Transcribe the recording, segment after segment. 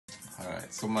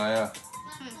Alright, so Myah,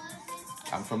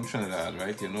 I'm from Trinidad,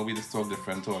 right? You know we just talk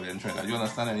different to all in Trinidad. You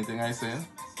understand anything I saying?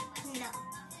 No.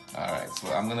 Alright,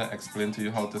 so I'm gonna explain to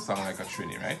you how to sound like a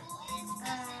Trini, right?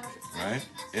 Right?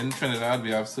 In Trinidad,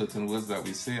 we have certain words that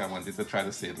we say. I want you to try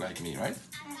to say it like me, right?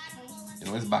 Okay. You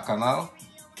know it's bacchanal?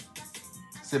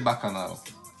 Say bacchanal.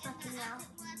 Bacchanal.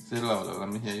 Say it louder, let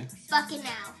me hear you.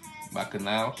 Bacchanal.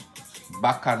 Bacchanal.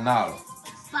 Bacchanal.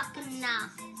 Bacchanal.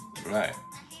 Right.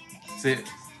 Say,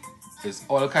 it's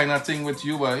all kind of thing with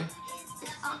you, boy.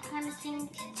 It's all kind of thing.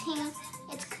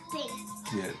 It's thing.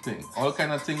 Yeah, thing. All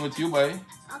kind of thing with you, boy.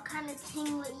 All kind of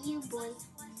thing with you, boy.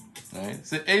 Right?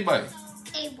 Say, hey, boy.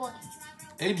 Hey, boy.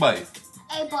 Hey, boy.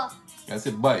 Hey, boy. I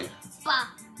say, boy. Ba.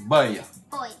 Boy.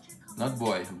 Boy. Not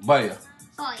boy. Boy.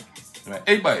 Boy. Right.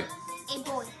 Hey, boy. Hey,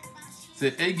 boy. Say,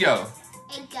 hey, girl.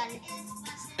 Hey, girl.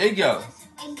 Hey, girl.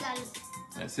 Hey, girl.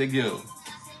 Right. Say, girl.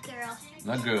 Girl.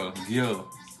 Not girl. Girl.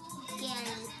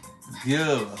 Girl.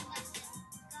 Girl.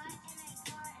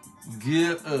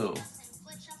 Girl.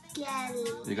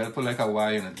 Girl. You gotta put like a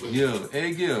Y in it. Girl.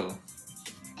 Hey, girl.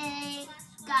 Hey,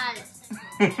 girl.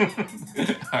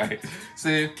 Alright.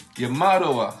 Say, you're mad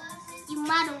over. You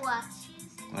mad or what?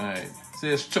 Alright.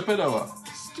 Say, stupid over.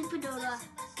 Stupid or what?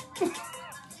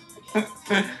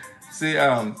 Say,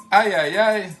 ay, ay,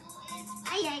 ay.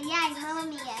 Ay, ay, ay, mamma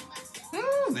mia.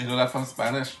 They know that from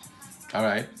Spanish.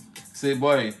 Alright. Say,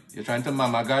 boy, you're trying to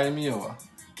mama guy me over.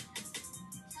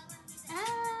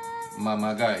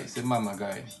 Mama guy. Say, mama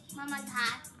guy. Mama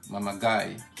guy. Mama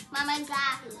guy. Mama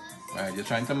guy. Alright, you're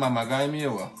trying to mama guy me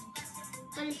over.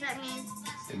 What does that mean?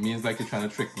 It means like you're trying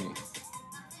to trick me.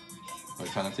 Or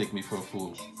you're trying to take me for a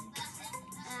fool.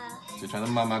 So you're trying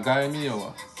to mama guy me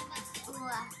over.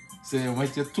 Say,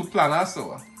 wait, you're too planas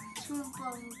over.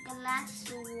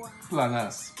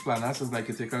 Planas. Planas is like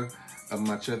you take a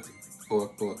machete or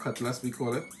a cutlass, we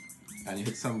call it, and you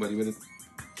hit somebody with it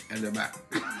in the back.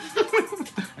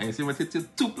 And you see what hit you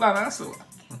two planas over.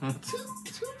 Two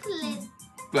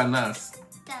Planas.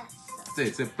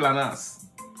 Say planas.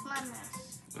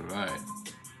 planas. Right.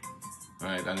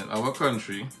 Right, and in our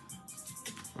country,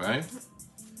 right,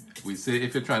 we say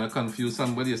if you're trying to confuse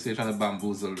somebody, you say you're trying to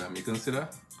bamboozle them. You consider?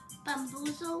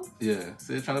 Bamboozle? Yeah,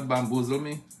 say you're trying to bamboozle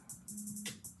me.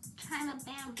 Trying to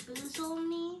bamboozle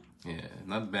me? Yeah,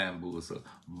 not bamboozle.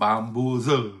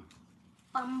 Bamboozle.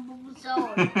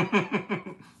 Bamboozle.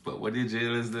 But what the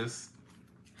jail is this?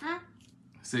 Huh?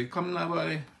 Say, come now,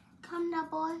 boy. Come now,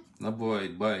 boy. No, boy,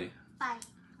 boy. Bye.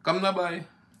 Come now, boy.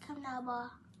 Come now, boy.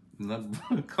 No,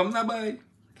 come now, boy.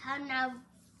 Come now.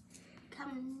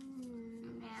 Come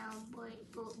now, boy.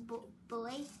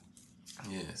 Boy.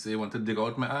 Yeah, say you want to dig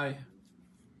out my eye.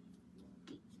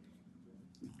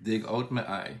 Dig out my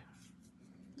eye.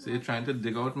 Say you're trying to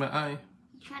dig out my eye.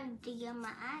 You trying to dig out my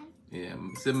eye? Yeah,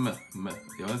 say me.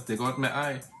 You want to dig out my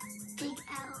eye? Dig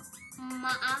out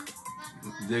my eye.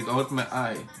 Dig out my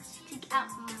eye. Dig out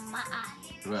my eye.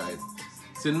 Right.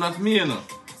 Say not me, you know.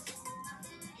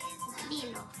 Not me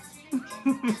enough.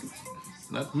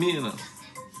 Not me, you know.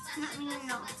 Not me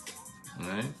enough.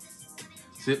 Right.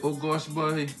 Say, oh gosh,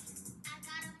 boy.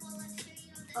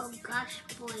 Oh gosh,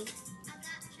 boy.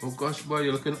 Oh gosh, boy,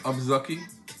 you're looking upzucky.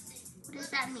 What does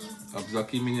that mean?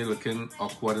 Upzucky means you're looking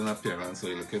awkward in appearance, so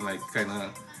you're looking like kind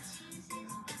of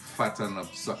fat and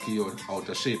upzucky or out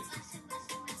of shape.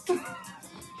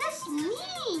 That's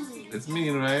mean. It's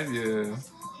mean, right? Yeah.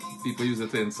 People use it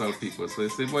to insult people. So they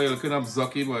say, boy, you're looking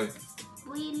upzucky, boy.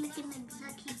 Boy, you looking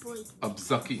upzucky, boy.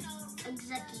 Upzucky.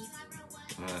 Upzucky.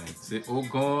 Right. Say, oh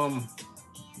gum.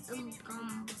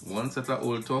 One set of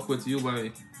old talk with you,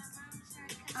 boy.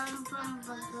 I'm from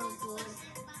Buffalo, boy.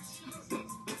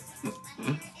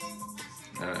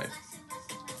 Alright.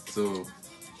 So,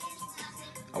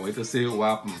 I want to say what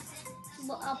happened.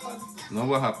 What happened? No,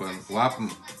 what happened? What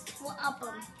happened? What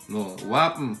happened? No, what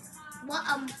happened? What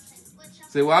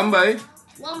Say one boy.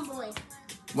 One boy.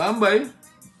 One boy.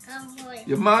 One boy.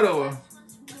 You're mad over.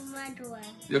 You mad boy.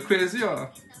 You're crazy or?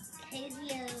 Crazy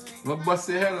boy. What bust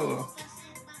your head over?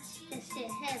 That's your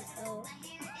head, oh.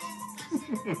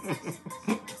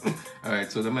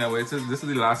 Alright, so this is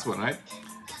the last one, right?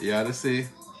 You have to say,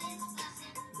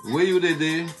 where you the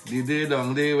day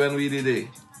down there when we the day.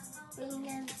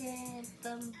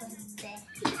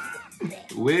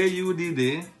 Where you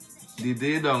the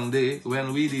day down there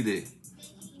when we the day.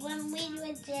 When we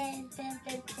were there,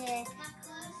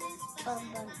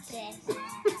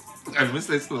 I'm going to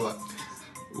say slower.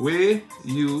 Where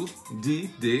you the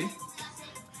day.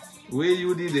 Where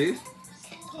you the day.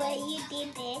 Where you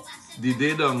did it. The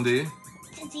day down there.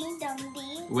 Ding dong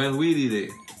dee. When we did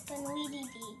it. When we did it.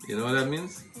 You know what that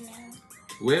means? No.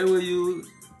 Where were you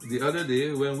the other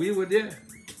day when we were there?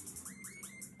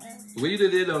 What you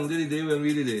did on the day when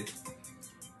we did it?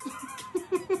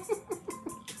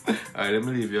 Alright, let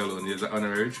me leave you alone. You're the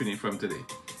honorary Trini from today.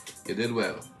 You did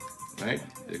well. Right?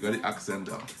 You got the accent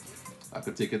down. I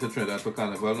could take you to Trinidad for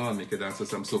Carnival now and make you dance to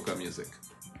some soca music.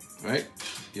 Right?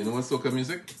 You know what soca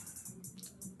music?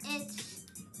 It's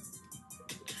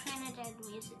Trinidad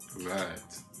music. Right.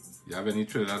 You have any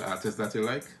Trinidad artists that you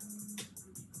like?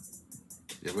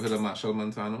 You ever heard of Sheldon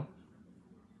Mendoza?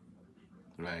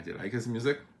 Right. You like his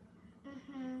music?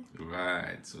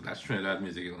 Right. So that's Trinidad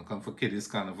music. You're going to come for Kiddies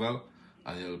Carnival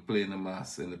and you'll play in the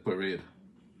mass in the parade.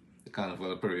 The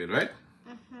Carnival parade, right?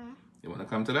 You want to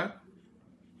come to that?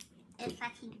 If I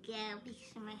can go,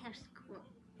 because I might have school.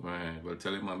 Right. Well,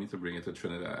 tell your mommy to bring you to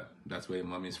Trinidad. That's where your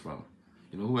mommy's from.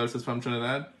 You know who else is from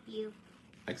Trinidad? You.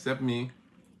 Except me.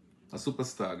 A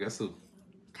superstar. Guess who?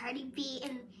 Cardi B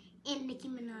and Nicki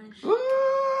Minaj.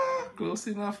 Ooh, close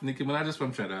enough. Nicki Minaj is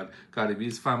from Trinidad. Cardi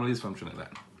B's family is from Trinidad.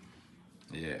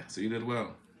 Yeah. So you did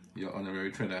well. You're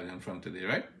honorary Trinidadian from today,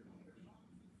 right?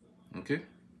 Okay.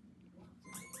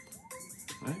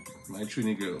 Right? My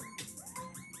Trini girl.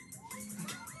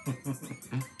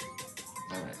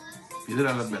 Alright. You did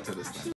a lot better this time.